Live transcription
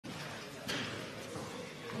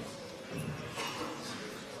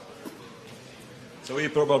So we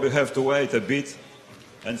probably have to wait a bit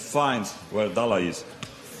and find where Dalai is.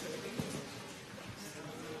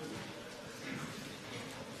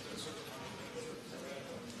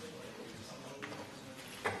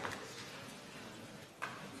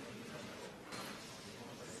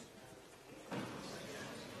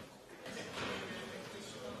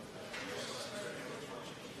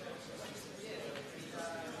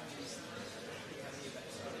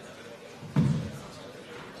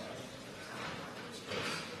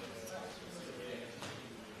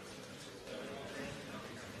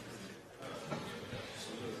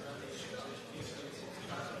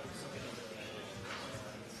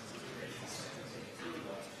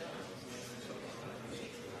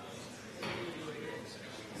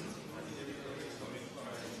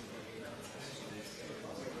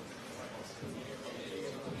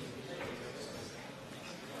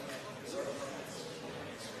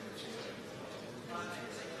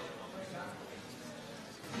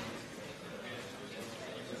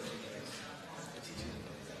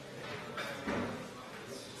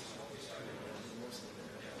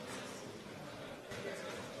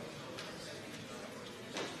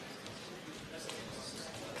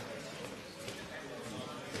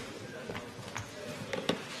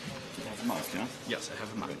 Yeah? Yes, I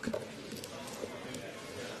have a mic.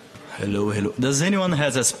 Hello, hello. Does anyone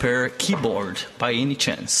has a spare keyboard by any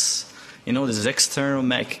chance? You know, these external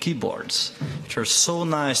Mac keyboards, which are so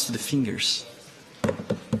nice to the fingers.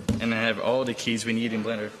 And I have all the keys we need in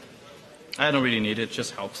Blender. I don't really need it,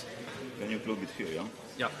 just helps. Can you plug it here, yeah?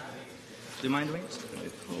 Yeah. Do you mind doing it? I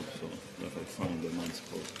hope so. If I find the nice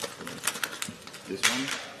spot. This one?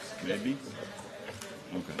 Maybe?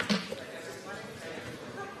 Okay.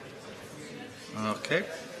 Okay.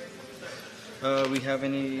 We have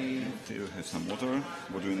any... Do you have some water?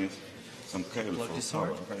 What do you need? Some cable Plug for this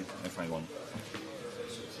power. out. Okay, I find one.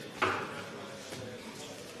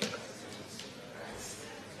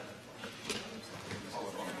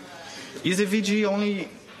 Is the VG only...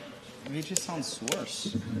 VG sounds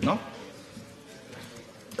worse, no?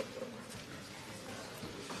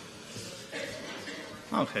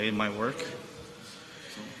 Okay, it might work.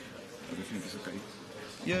 So, everything is okay?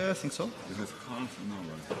 Yeah, I think so. You have half an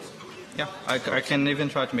hour. Yeah, I can even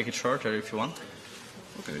try to make it shorter if you want.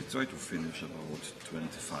 Okay, try to finish about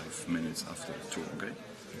 25 minutes after 2, okay?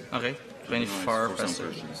 Okay, 24 Nice, for past some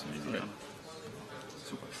 30. questions, maybe, Okay. yeah.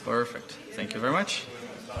 Super. Perfect. Thank you very much.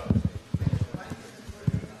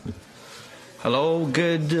 Hello,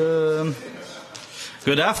 good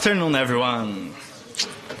afternoon, everyone.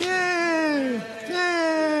 Yay!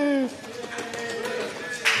 Yay!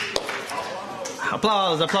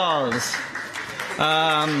 Applause, applause.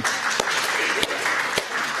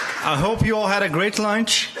 I hope you all had a great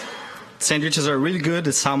lunch. Sandwiches are really good,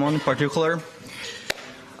 the salmon in particular.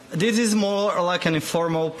 This is more like an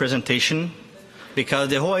informal presentation because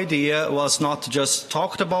the whole idea was not to just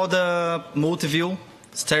talk about the multi-view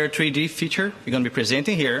stereo 3D feature we're going to be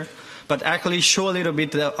presenting here, but actually show a little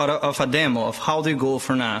bit of a demo of how do you go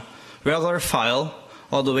from a regular file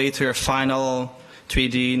all the way to your final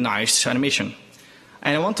 3D nice animation.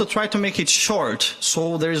 And I want to try to make it short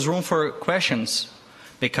so there is room for questions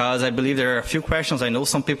because I believe there are a few questions. I know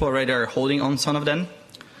some people already are holding on some of them.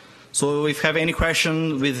 So if you have any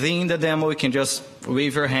question within the demo, you can just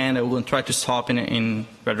wave your hand and we'll try to stop and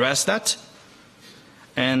address that.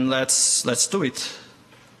 And let's do it.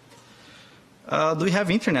 Do we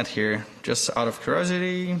have internet here? Just out of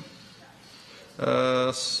curiosity.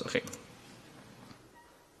 Okay.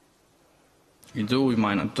 We do, we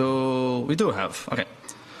might not do. We do have, okay.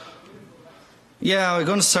 Yeah, we're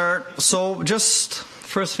going to start. So just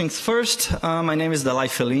first things first, my name is Dalai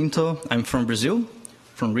Felinto. I'm from Brazil,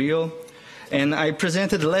 from Rio. And I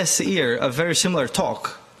presented last year a very similar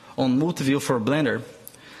talk on multi-view for Blender.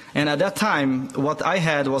 And at that time, what I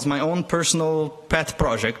had was my own personal pet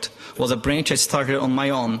project, was a branch I started on my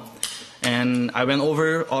own. And I went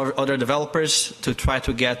over other developers to try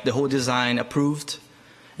to get the whole design approved.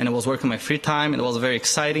 And I was working my free time, and it was very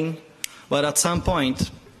exciting. But at some point,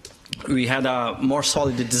 we had a more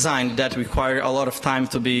solid design that required a lot of time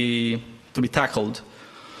to be tackled.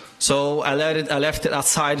 So I left it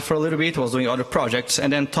aside for a little bit, was doing other projects,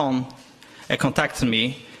 and then Tom contacted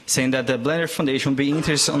me, saying that the Blender Foundation would be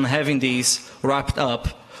interested in having these wrapped up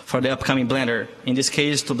for the upcoming Blender, in this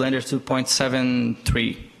case to Blender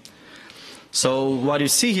 2.73. So what you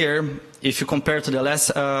see here, if you compare to the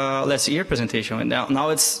last year presentation, and now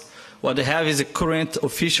it's what they have is a current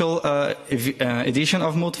official edition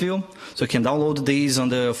of Multiview. So you can download these on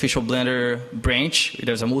the official Blender branch.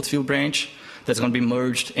 There's a Multiview branch that's going to be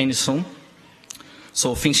merged any soon.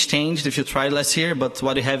 So things changed if you tried last year, but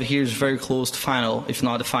what you have here is very close to final, if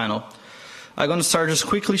not the final. I'm going to start just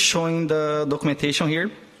quickly showing the documentation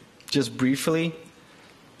here, just briefly.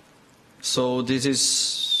 So this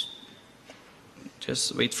is,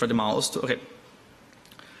 just wait for the mouse to, okay.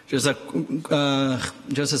 Just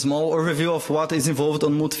a small overview of what is involved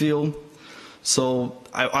on multi-view. So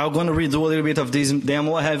I'm going to redo a little bit of this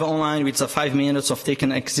demo I have online, which is 5 minutes of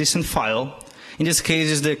taking an existing file. In this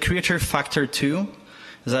case, it's the Creature Factor 2.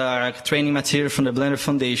 It's a training material from the Blender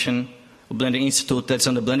Foundation, Blender Institute that's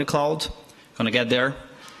on the Blender Cloud. Going to get there.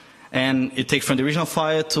 And it takes from the original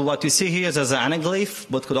file to what you see here as an anaglyph,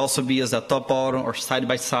 but could also be as a top bottom or side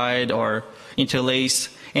by side or interlace,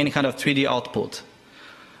 any kind of 3D output.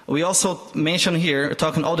 We also mention here,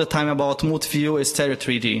 talking all the time about multi-view and stereo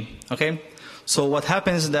 3D. Okay? So what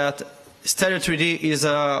happens is that stereo 3D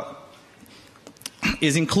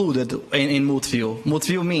is included in multi-view.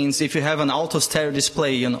 Multi-view means if you have an auto stereo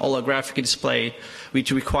display, an holographic display,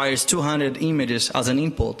 which requires 200 images as an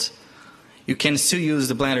input, you can still use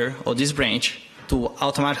the Blender or this branch to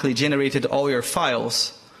automatically generate all your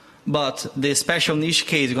files. But the special niche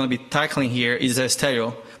case you're going to be tackling here is a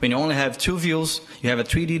stereo. When you only have 2 views, you have a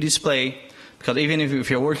 3D display, because even if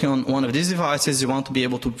you're working on one of these devices, you want to be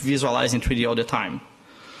able to visualize in 3D all the time.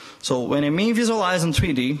 So when I mean visualize in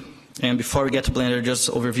 3D, and before we get to Blender, just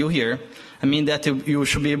overview here, I mean that you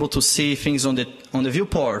should be able to see things on the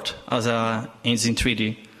viewport as it's in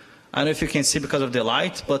 3D. I don't know if you can see because of the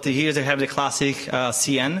light, but here they have the classic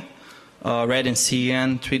CN, red and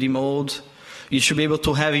CN 3D mode. You should be able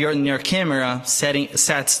to have in your camera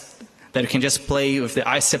sets that you can just play with the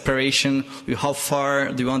eye separation, with how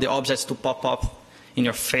far do you want the objects to pop up in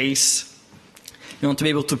your face. You want to be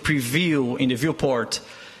able to preview in the viewport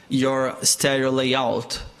your stereo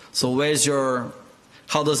layout. So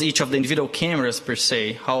how does each of the individual cameras per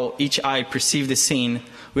se, how each eye perceives the scene,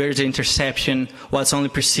 where is the interception, what's only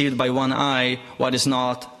perceived by one eye, what is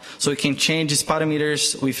not. So you can change these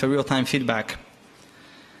parameters with a real-time feedback.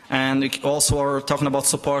 And we also are talking about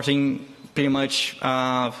supporting pretty much,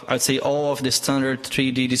 I'd say, all of the standard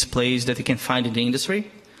 3D displays that you can find in the industry.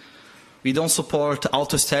 We don't support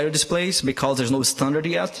auto stereo displays because there's no standard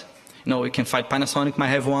yet. You know, we can find Panasonic might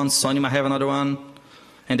have one, Sony might have another one.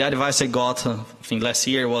 And that device I got, I think last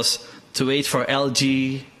year, was to wait for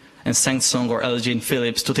LG and Samsung or LG and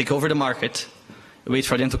Philips to take over the market, wait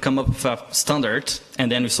for them to come up with a standard, and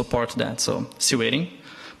then we support that. So still waiting.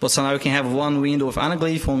 But so now we can have one window of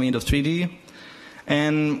anaglyph, one window of 3D.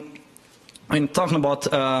 And when talking about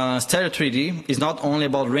stereo 3D, it's not only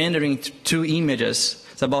about rendering 2 images,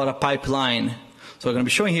 it's about a pipeline. So we're going to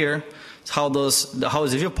be showing here how is the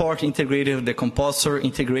viewport integrated with the composer,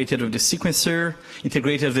 integrated with the sequencer,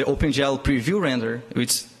 integrated with the OpenGL preview render, which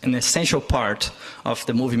is an essential part of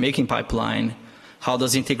the movie making pipeline. How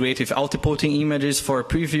does it integrate with outputting images for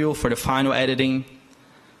preview, for the final editing.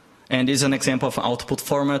 And this is an example of an output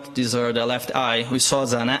format. These are the left eye. We saw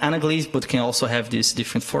as an anaglyph, but can also have these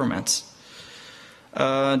different formats.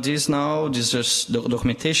 This is just the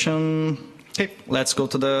documentation. Okay, let's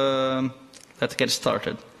get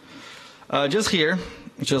started. Just here,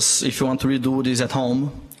 just if you want to redo this at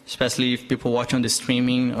home, especially if people watch on the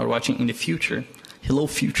streaming or watching in the future. Hello,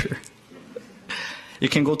 future. You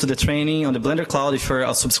can go to the training on the Blender Cloud if you're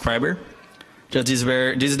a subscriber. Just this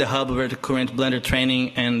is the hub where the current Blender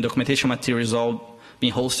training and documentation material is all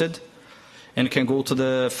being hosted. And you can go to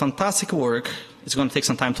the fantastic work. It's going to take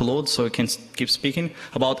some time to load, so you can keep speaking,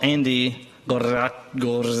 about Andy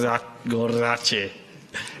Gorace.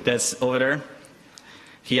 That's over there.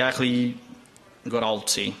 He actually got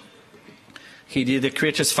artsy. He did the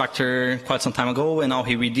Creatures Factor quite some time ago, and now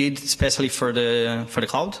he redid especially for the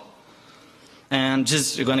cloud. And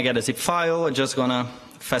you're going to get a zip file. I'm just going to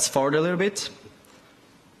fast forward a little bit.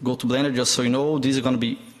 Go to Blender, just so you know. This is going to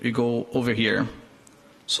be, we go over here.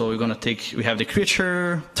 So we're going to we have the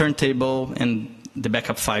creature, turntable, and the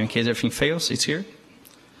backup file in case everything fails. It's here.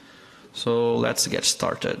 So let's get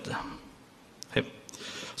started. Okay.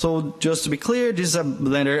 So just to be clear, this is a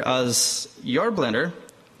Blender as your Blender,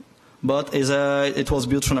 but it was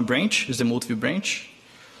built from a branch. It's the multi-view branch.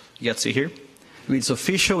 You can see here. It's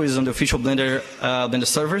official. It's on the official Blender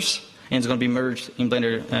servers, and it's going to be merged in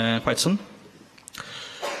Blender quite soon.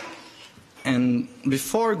 And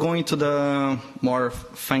before going to the more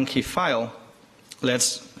funky file,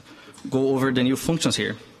 let's go over the new functions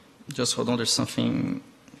here. Just hold on, there's something.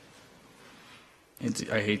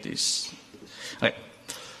 I hate this. Okay.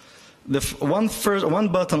 The one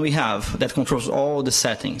button we have that controls all the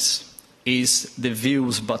settings is the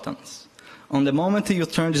views buttons. On the moment you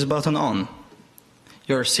turn this button on,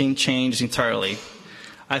 your scene changes entirely.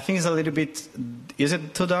 I think it's a little bit, is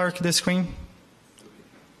it too dark, the screen?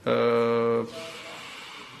 Okay,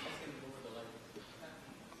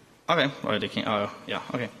 well, they can, yeah,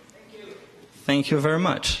 okay. Thank you very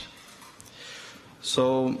much.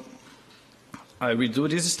 So I redo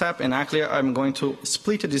this step, and actually I'm going to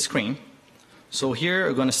split the screen. So here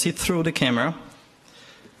I'm going to see through the camera,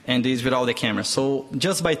 and this without the camera. So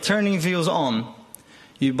just by turning views on,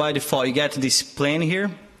 you by default you get this plane here.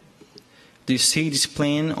 Do you see this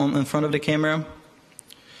plane on in front of the camera?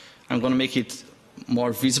 I'm going to make it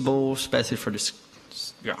more visible, especially for this.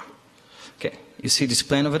 Yeah. Okay. You see this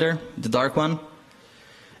plane over there, the dark one,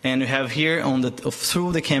 and you have here on the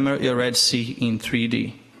through the camera you already see in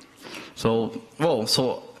 3D. So, whoa.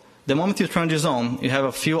 So the moment you turn this on, you have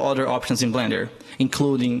a few other options in Blender,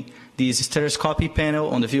 including this stereoscopy panel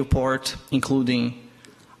on the viewport, including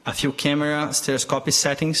a few camera stereoscopy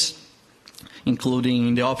settings,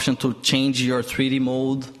 including the option to change your 3D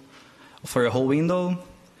mode for your whole window,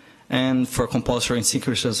 and for composer and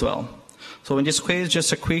synchronous as well. So in this case,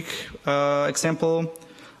 just a quick example.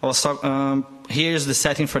 Here's the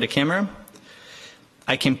setting for the camera.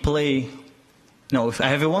 I can play, if I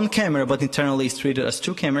have one camera, but internally it's treated as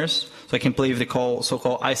two cameras, so I can play with the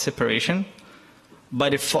so-called eye separation.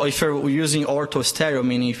 But if you're using ortho stereo,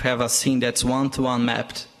 meaning if you have a scene that's one-to-one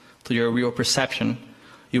mapped to your real perception,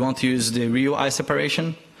 you want to use the real eye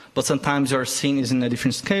separation, but sometimes your scene is in a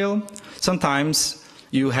different scale. Sometimes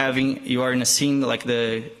you are in a scene like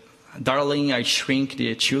the Darling, I Shrink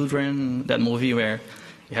the Children, that movie where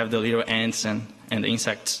you have the little ants and the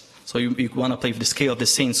insects. So you want to play with the scale of the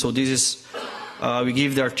scene. So this is, we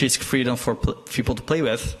give the artistic freedom for people to play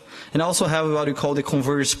with. And also have what we call the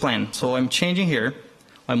convergence plan. So I'm changing here.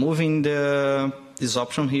 I'm moving this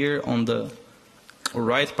option here on the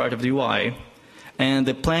right part of the UI. And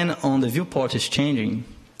the plan on the viewport is changing.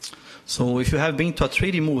 So if you have been to a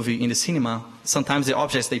 3D movie in the cinema, sometimes the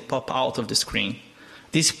objects, they pop out of the screen.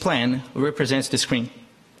 This plan represents the screen.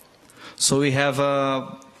 So we have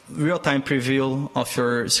a real-time preview of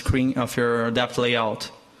your screen, of your depth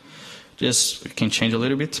layout. Just, you can change a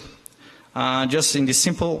little bit. Just in this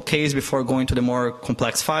simple case, before going to the more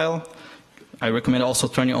complex file, I recommend also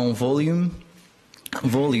turning on volume.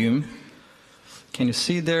 Can you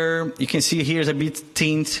see there? You can see here is a bit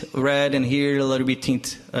tint red and here a little bit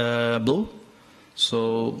tint blue.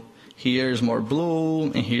 So here is more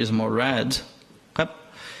blue and here is more red. Okay.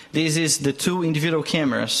 This is the two individual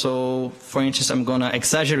cameras. So for instance, I'm going to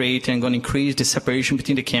exaggerate and I'm going to increase the separation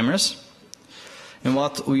between the cameras. And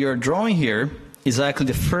what we are drawing here is actually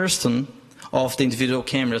the first one of the individual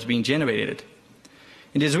cameras being generated.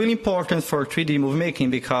 It is really important for 3D movie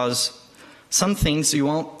making because some things you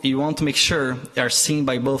want to make sure are seen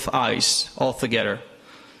by both eyes altogether.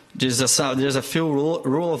 There's a few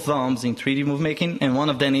rule of thumbs in 3D movie making, and one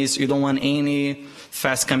of them is you don't want any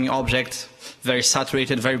fast coming object, very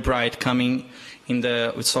saturated, very bright, coming in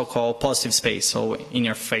the so-called positive space, so in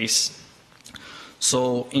your face.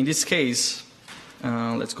 So in this case,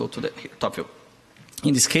 let's go to the top view.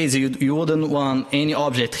 In this case, you wouldn't want any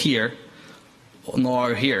object here,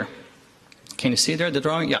 nor here. Can you see there the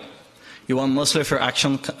drawing? Yeah. You want muscular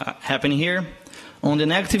action happening here. On the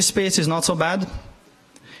negative space is not so bad.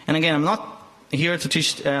 And again, I'm not here to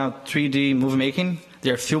teach 3D movie making.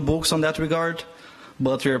 There are a few books on that regard,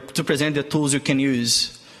 but we're to present the tools you can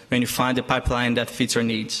use when you find the pipeline that fits your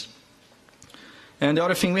needs. And the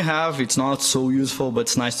other thing we have, it's not so useful, but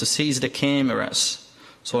it's nice to see, is the cameras.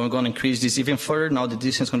 So I'm going to increase this even further. Now the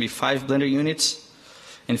distance is going to be 5 Blender units.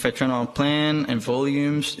 And if I turn on plan and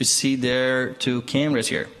volumes, you see there are 2 cameras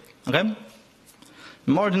here. Okay?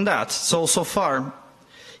 More than that, so far,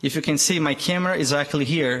 if you can see, my camera is actually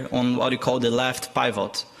here on what you call the left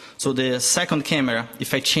pivot. So the second camera,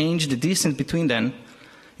 if I change the distance between them,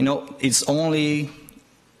 it's only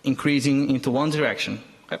increasing into one direction.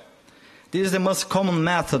 Okay? This is the most common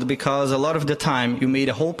method because a lot of the time you made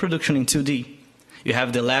a whole production in 2D. You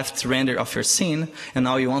have the left render of your scene, and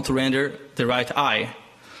now you want to render the right eye.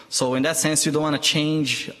 So in that sense, you don't want to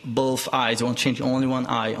change both eyes. You want to change only one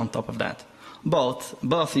eye on top of that. But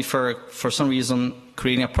if you're, for some reason,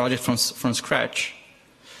 creating a project from scratch,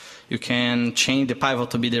 you can change the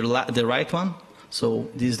pivot to be the right one. So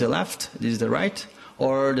this is the left, this is the right,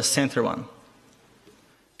 or the center one.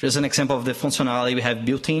 Just an example of the functionality we have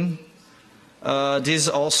built in. This is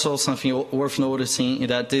also something worth noticing,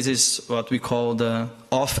 that this is what we call the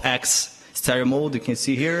off-X stereo mode. You can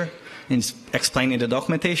see here. It's explained in the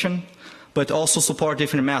documentation, but also support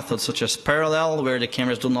different methods such as parallel, where the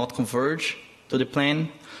cameras do not converge to the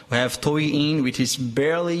plane. We have toe-in, which is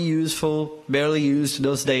barely used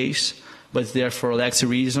those days, but it's there for a legacy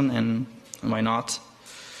reason, and why not?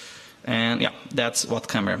 And yeah, that's what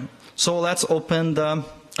camera. So let's open the,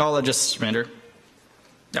 oh, let's just render.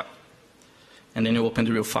 Yeah. And then you open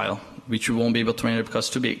the real file, which you won't be able to render because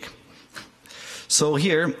it's too big. So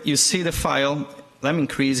here you see the file. Let me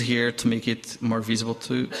increase here to make it more visible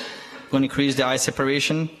too. I'm going to increase the eye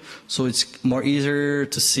separation so it's more easier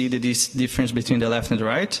to see the difference between the left and the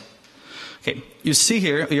right. Okay, you see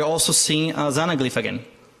here, you're also seeing a anaglyph again.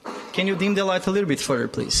 Can you dim the light a little bit further,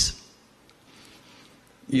 please?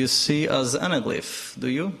 You see as anaglyph, do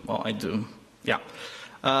you? Well, I do. Yeah.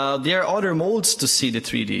 There are other modes to see the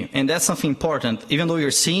 3D, and that's something important. Even though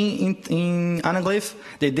you're seeing in anaglyph,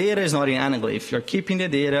 the data is not in anaglyph. You're keeping the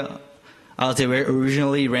data as they were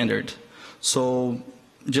originally rendered. So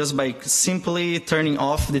just by simply turning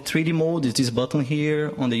off the 3D mode, it's this button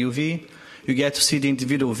here on the UV, you get to see the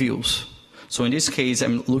individual views. So in this case,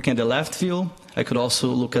 I'm looking at the left view. I could also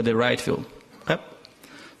look at the right view. Okay?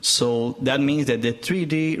 So that means that the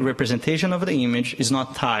 3D representation of the image is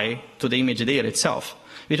not tied to the image data itself.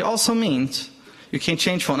 It also means you can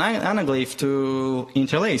change from anaglyph to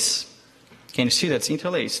interlace. Can you see that's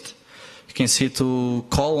interlaced? You can see to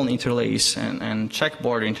column interlace and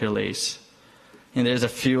checkboard interlace. And there's a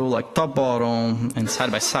few like top, bottom, and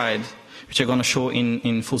side by side, which I'm going to show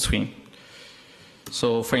in full screen.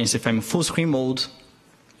 So for instance, if I'm in full screen mode,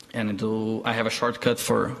 and I have a shortcut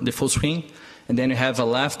for the full screen, and then you have a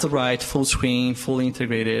left to right full screen, fully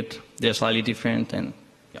integrated. They're slightly different, and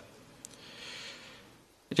yeah.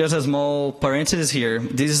 Just a small parenthesis here.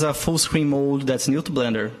 This is a full screen mode that's new to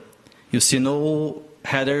Blender. You see no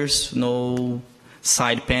headers, no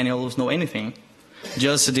side panels, no anything.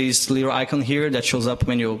 Just this little icon here that shows up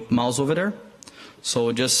when you mouse over there.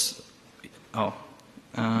 So just, it's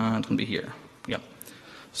going to be here. Yeah.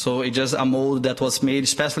 So it's just a mode that was made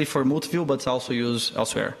especially for multi-view, but also used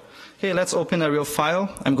elsewhere. Okay, let's open a real file.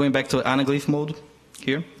 I'm going back to anaglyph mode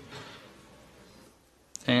here.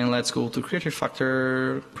 And let's go to creature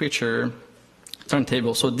factor, creature,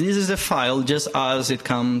 turntable. So this is the file just as it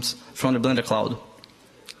comes from the Blender Cloud.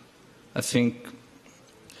 I think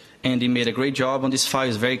Andy made a great job on this file.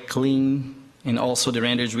 It's very clean, and also the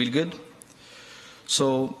render is really good.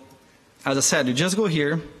 So, as I said, you just go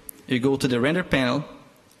here, you go to the render panel,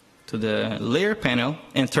 to the layer panel,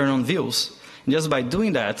 and turn on views. And just by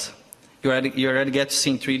doing that, you already get to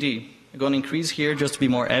see in 3D. I'm going to increase here just to be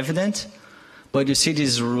more evident, but you see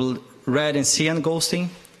this red and cyan ghosting,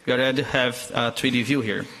 you already have a 3D view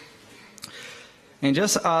here. And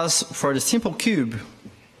just as for the simple cube,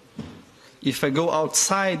 if I go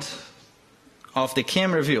outside of the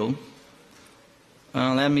camera view,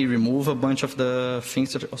 let me remove a bunch of the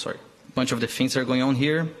things that, things that are going on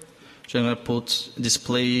here. So I'm going to put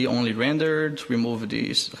display only rendered, remove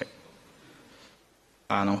these. Okay.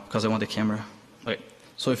 No, because I want the camera. Okay.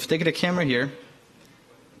 So if you take the camera here,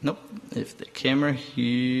 nope, if the camera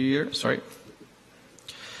here,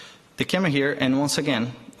 the camera here, and once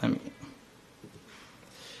again,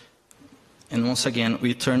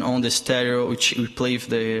 we turn on the stereo, which we play with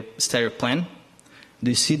the stereo plan.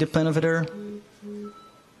 Do you see the plan over there?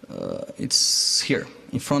 It's here,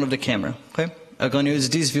 in front of the camera. Okay, I'm going to use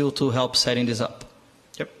this view to help setting this up.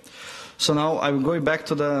 Yep. So now I'm going back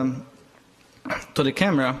to the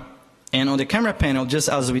camera, and on the camera panel, just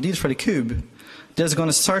as we did for the cube, just going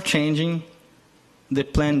to start changing the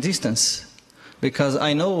plan distance, because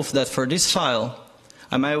I know that for this file,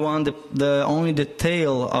 I might want only the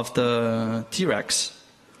tail of the T-Rex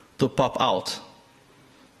to pop out.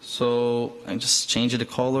 So I just change the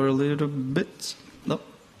color a little bit. Nope.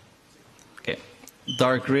 Okay.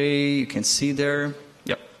 Dark gray, you can see there.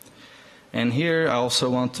 Yep. And here I also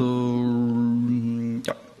want to,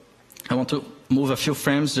 move a few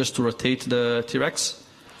frames just to rotate the T-Rex.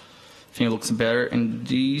 I think it looks better in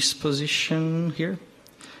this position here.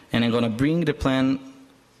 And I'm going to bring the plan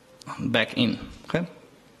back in. Okay.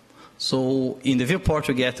 So in the viewport,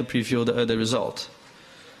 we get to preview the result.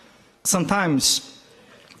 Sometimes,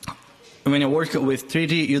 when you work with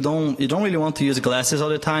 3D, you don't really want to use glasses all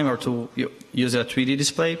the time or to use a 3D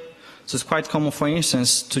display. So it's quite common, for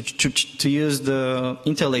instance, to use the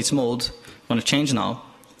interlace mode. I'm going to change now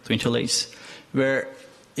to interlace, where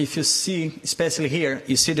if you see, especially here,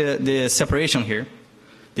 you see the separation here,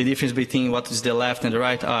 the difference between what is the left and the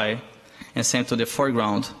right eye, and same to the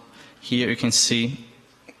foreground. Here you can see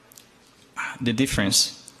the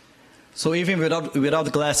difference. So even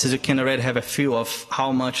without glasses, you can already have a feel of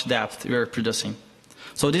how much depth you're producing.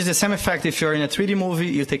 So this is the same effect if you're in a 3D movie,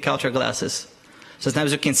 you take out your glasses.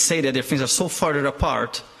 Sometimes you can say that the things are so far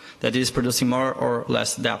apart that it is producing more or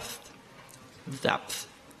less depth.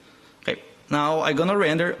 Okay, now I'm gonna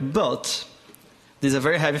render, but this is a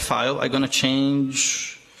very heavy file. I'm gonna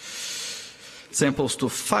change samples to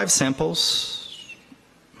 5 samples.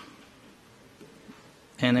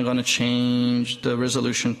 And I'm going to change the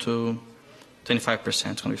resolution to 25%. It's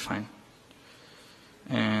going to be fine.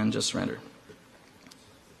 And just render.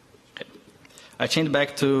 Okay. I changed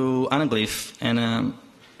back to anaglyph, and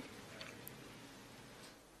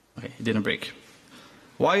okay, it didn't break.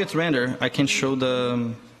 While it render, I can show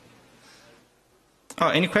the. Oh,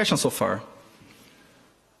 any questions so far?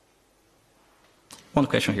 One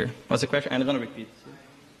question here. What's the question? And I'm going to repeat.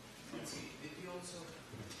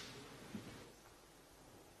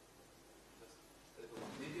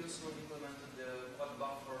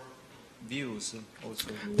 Views also.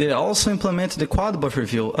 Did I also implement the quad buffer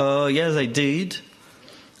view? Yes, I did.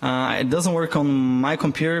 It doesn't work on my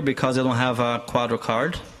computer because I don't have a quadro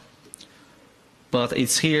card. But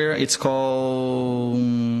it's here. It's called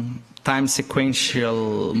time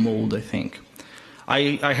sequential mode, I think.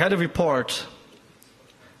 I had a report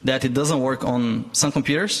that it doesn't work on some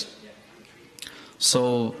computers.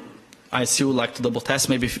 So I still like to double test.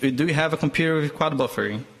 Maybe do you have a computer with quad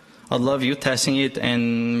buffering? I'd love you testing it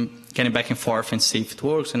and getting back and forth and see if it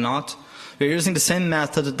works or not. We're using the same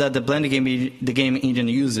method that the Blender game engine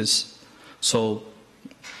uses. So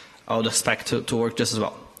I would expect to work just as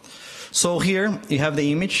well. So here you have the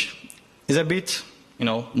image. It's a bit,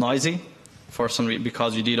 noisy for some reason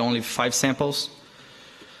because you did only 5 samples.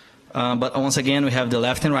 But once again, we have the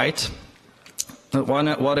left and right.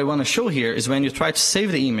 What I want to show here is when you try to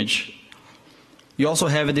save the image, you also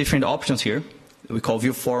have different options here. We call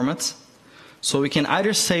view formats. So we can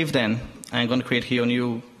either save them. I'm going to create here a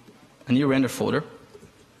new render folder.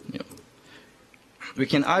 We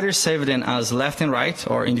can either save them as left and right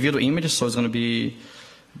or individual images. So it's going to be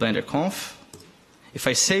Blender conf. If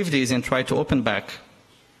I save these and try to open back,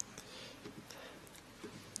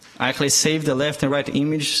 I actually save the left and right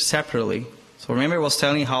image separately. So remember I was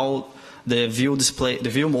telling how the view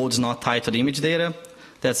mode is not tied to the image data.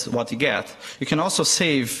 That's what you get. You can also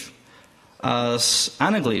save as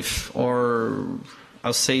anaglyph, or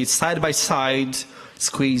I'll say side by side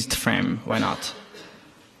squeezed frame. Why not?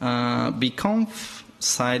 Bconf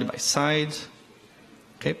side by side.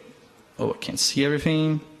 Okay. Oh, I can't see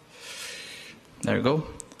everything. There we go.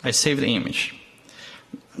 I saved the image.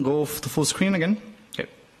 Go to full screen again. Okay.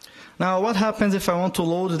 Now, what happens if I want to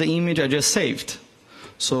load the image I just saved?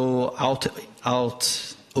 So Alt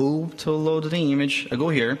O to load the image. I go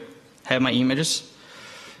here, have my images.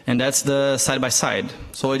 And that's the side-by-side.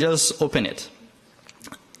 So I just open it.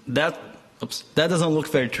 That doesn't look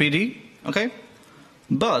very 3D, okay?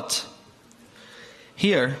 But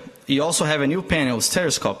here, you also have a new panel,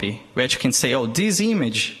 stereoscopy, where you can say, oh, this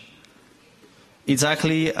image is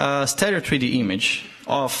actually a stereo 3D image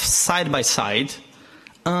of side-by-side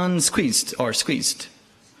unsqueezed or squeezed.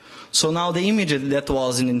 So now the image that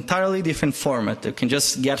was in an entirely different format, you can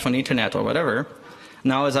just get from the internet or whatever,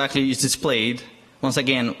 now is displayed once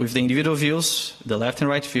again with the individual views, the left and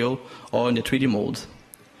right view, or in the 3D mode.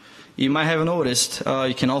 You might have noticed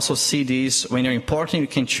you can also see these when you're importing. You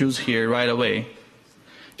can choose here right away.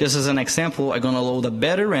 Just as an example, I'm going to load a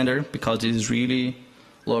better render because it is really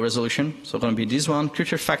low resolution. So it's going to be this one,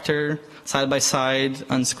 creature factor, side by side,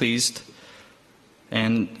 unsqueezed,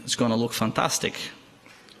 and it's going to look fantastic.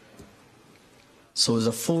 So it's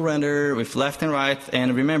a full render with left and right,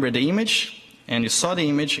 and remember the image, and you saw the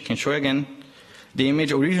image. I can show you again. The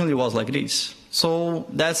image originally was like this. So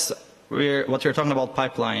that's what you're talking about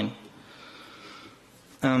pipeline.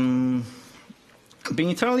 Being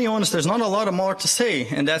entirely honest, there's not a lot more to say,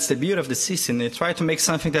 and that's the beauty of the system. They try to make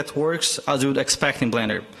something that works as you would expect in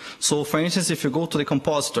Blender. So for instance, if you go to the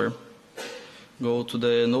compositor, go to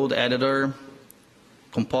the node editor,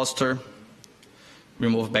 compositor,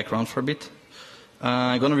 remove background for a bit.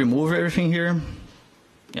 I'm going to remove everything here.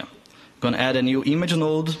 Yeah. I'm going to add a new image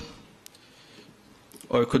node.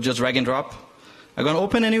 Or you could just drag and drop. I'm going to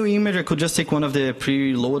open a new image. I could just take one of the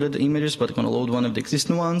pre-loaded images, but I'm going to load one of the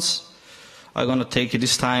existing ones. I'm going to take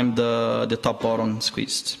this time the top bottom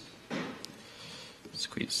squeezed.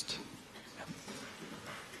 Squeezed.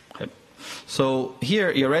 Okay. So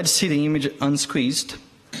here you already see the image unsqueezed.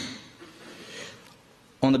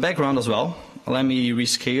 On the background as well. Let me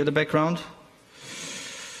rescale the background.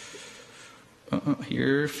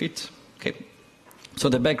 Here, fit. Okay. So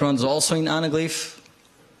the background is also in anaglyph.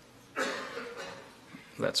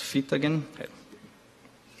 Let's fit again. Okay.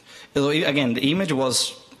 So again, the image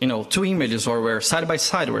was, 2 images, or were side by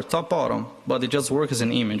side, were top bottom, but it just works as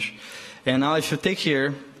an image. And now if you take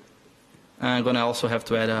here, I'm going to also have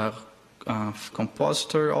to add a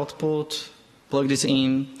compositor output, plug this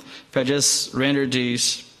in. If I just render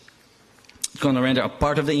this, it's going to render a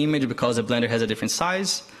part of the image because the Blender has a different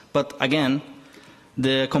size. But again,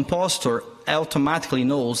 the compositor automatically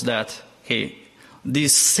knows that, hey,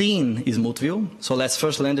 this scene is multi-view, so let's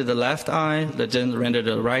first render the left eye, then render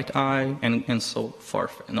the right eye, and so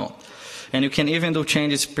forth and on. And you can even do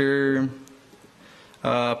changes per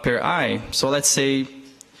eye. So let's say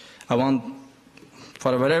I want,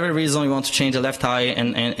 for whatever reason, you want to change the left eye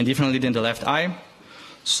and differently than the left eye.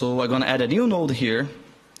 So I'm going to add a new node here.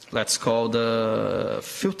 Let's call the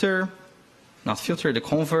filter, not filter, the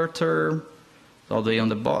converter, all the way on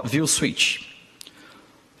the bottom, view switch.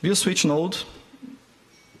 View switch node.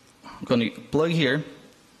 I'm going to plug here,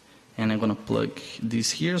 and I'm going to plug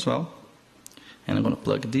this here as well, and I'm going to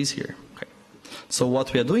plug this here. Okay. So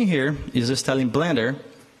what we are doing here is just telling Blender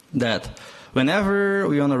that whenever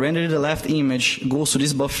we want to render the left image, goes to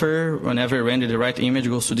this buffer. Whenever we render the right image,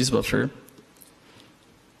 goes to this buffer.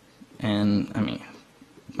 And I mean,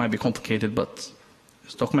 it might be complicated, but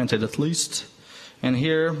it's documented at least. And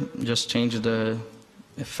here, just change the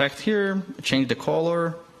effect here, change the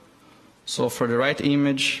color. So for the right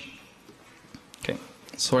image. Okay,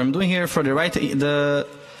 so I'm doing here for the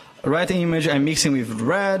right image, I'm mixing with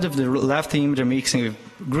red, the left image I'm mixing with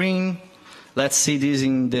green. Let's see this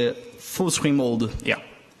in the full screen mode. Yeah,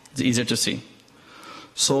 it's easier to see.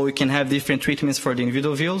 So we can have different treatments for the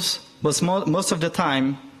individual views, but most of the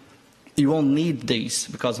time you won't need these,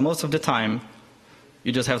 because most of the time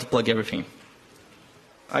you just have to plug everything.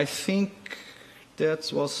 I think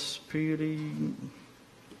that was pretty...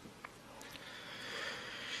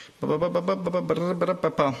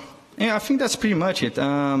 Yeah, I think that's pretty much it.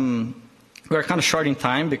 We're kind of short in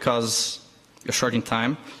time because you're short in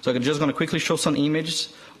time. So I'm just going to quickly show some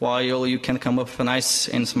images while you can come up with a nice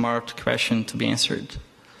and smart question to be answered.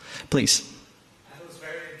 Please. I was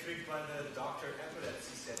very intrigued by the doctor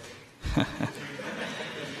epilepsy setting.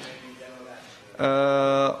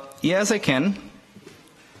 Yes, I can.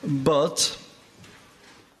 But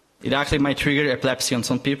it actually might trigger epilepsy on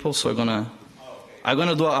some people, so I'm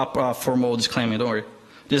gonna do a formal disclaimer, don't worry.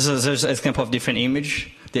 This is an example of different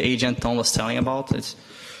image the agent Tom was telling about.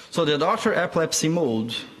 So the doctor epilepsy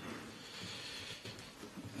mode.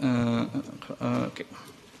 Okay.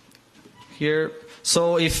 Here.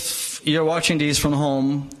 So if you're watching this from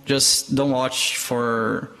home, just don't watch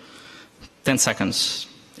for 10 seconds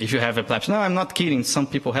if you have epilepsy. No, I'm not kidding. Some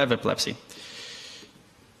people have epilepsy.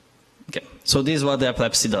 Okay. So this is what the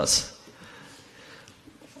epilepsy does.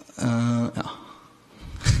 Yeah.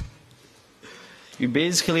 It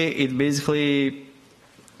basically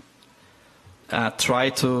try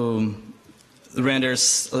to render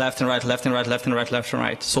left and right, left and right, left and right, left and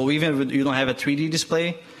right. So even if you don't have a 3D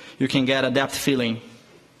display, you can get a depth feeling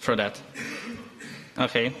for that.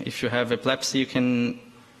 Okay, if you have epilepsy, you can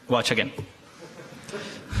watch again.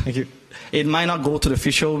 Thank you. It might not go to the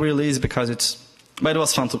official release because but it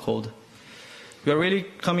was fun to code. We are really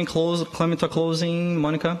coming to a closing,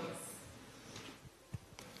 Monica.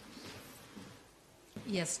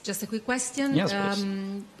 Yes, just a quick question. Yes, please.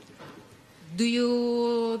 Do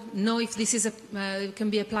you know if this can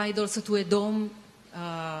be applied also to a DOM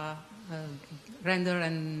render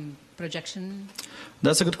and projection?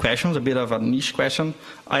 That's a good question. It's a bit of a niche question.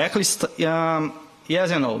 I actually,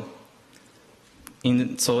 yes and no.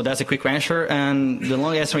 So that's a quick answer. And the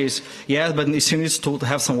long answer is yes, but it still needs to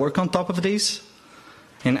have some work on top of this.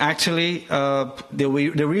 And actually,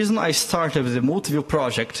 the reason I started with the multi-view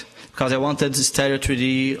project, because I wanted stereo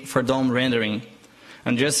 3D for DOM rendering.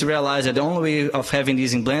 And just realized that the only way of having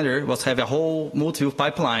this in Blender was to have a whole multi-view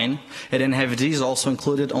pipeline and then have these also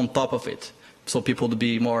included on top of it. So people would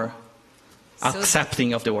be more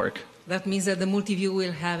accepting of the work. That means that the multi-view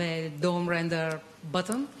will have a DOM render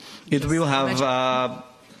button? It will have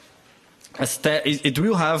it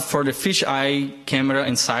will have for the fisheye camera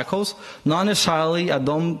and cycles, not necessarily a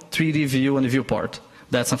DOM 3D view and viewport.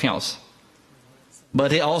 That's something else.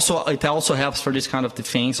 But it also helps for this kind of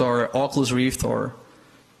things, or Oculus Rift or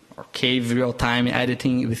Cave real-time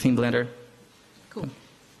editing within Blender. Cool.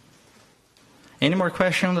 Any more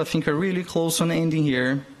questions? I think we're really close on ending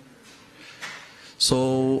here.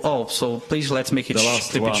 So please let's make it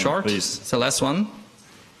keep it short. Please. It's the last one.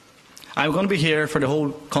 I'm going to be here for the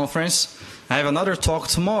whole conference. I have another talk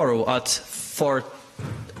tomorrow at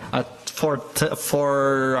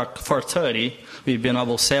 4:30 with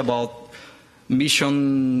Benoit say about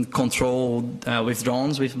mission control with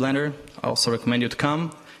drones with Blender. I also recommend you to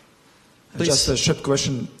come. Please. Just a short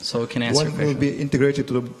question. So we can answer. When will be integrated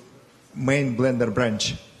to the main Blender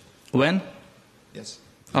branch? When? Yes.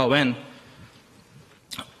 Oh, when?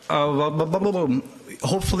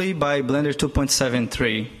 Hopefully by Blender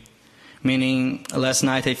 2.7.3, meaning last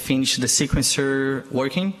night I finished the sequencer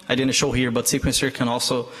working. I didn't show here, but sequencer can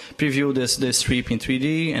also preview this strip in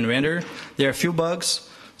 3D and render. There are a few bugs,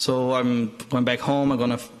 so I'm going back home. I'm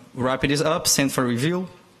going to wrap this up, send for review,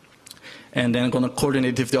 and then I'm going to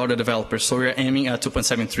coordinate with the other developers. So we're aiming at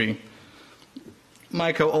 2.73.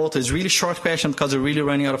 Michael, Otto, is really short question because we're really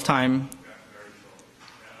running out of time.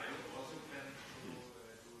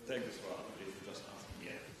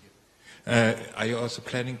 Are you also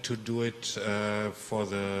planning to do it for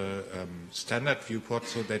the standard viewport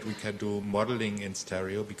so that we can do modeling in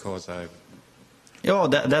stereo? Because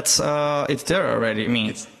that's it's there already. I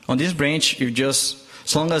mean, on this branch, you just,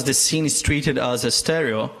 as long as the scene is treated as a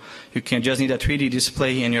stereo, you can just need a 3D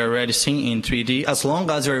display and you're already seeing in 3D, as long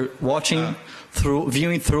as you're watching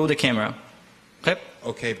viewing through the camera. Okay?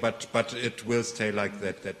 Okay, but it will stay like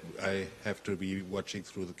that I have to be watching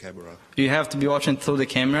through the camera. You have to be watching through the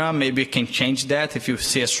camera. Maybe you can change that if you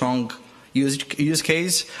see a strong use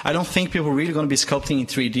case. I don't think people are really going to be sculpting in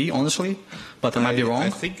 3D, honestly, but I might be wrong. I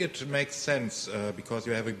think it makes sense because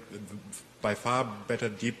you have a by far better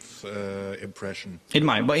depth impression. It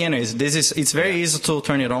might, but anyways, it's very easy to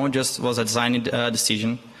turn it on. Just was a design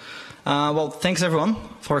decision. Well, thanks everyone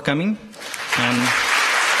for coming. And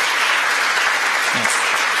yes.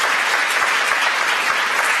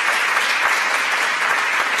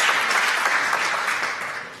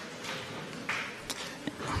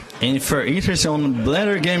 And if you're interested on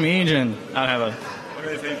Blender Game Engine, I have a.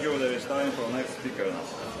 Okay, thank you. There is time for next speaker now.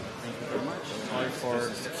 Thank you very much. Sorry for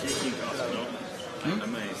kicking us, you know? I'm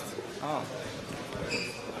amazed. Oh.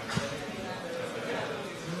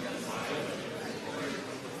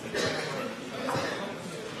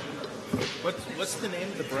 What's the name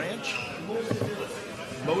of the branch?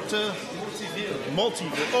 Multiview.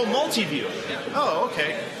 Multiview. Oh, Multiview. Oh,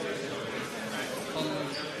 okay.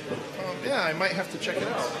 Yeah, I might have to check it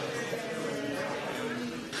out.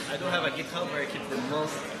 I don't have a GitHub where I keep the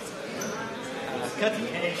most cutting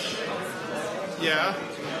edge. Yeah.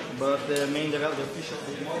 But the main developer official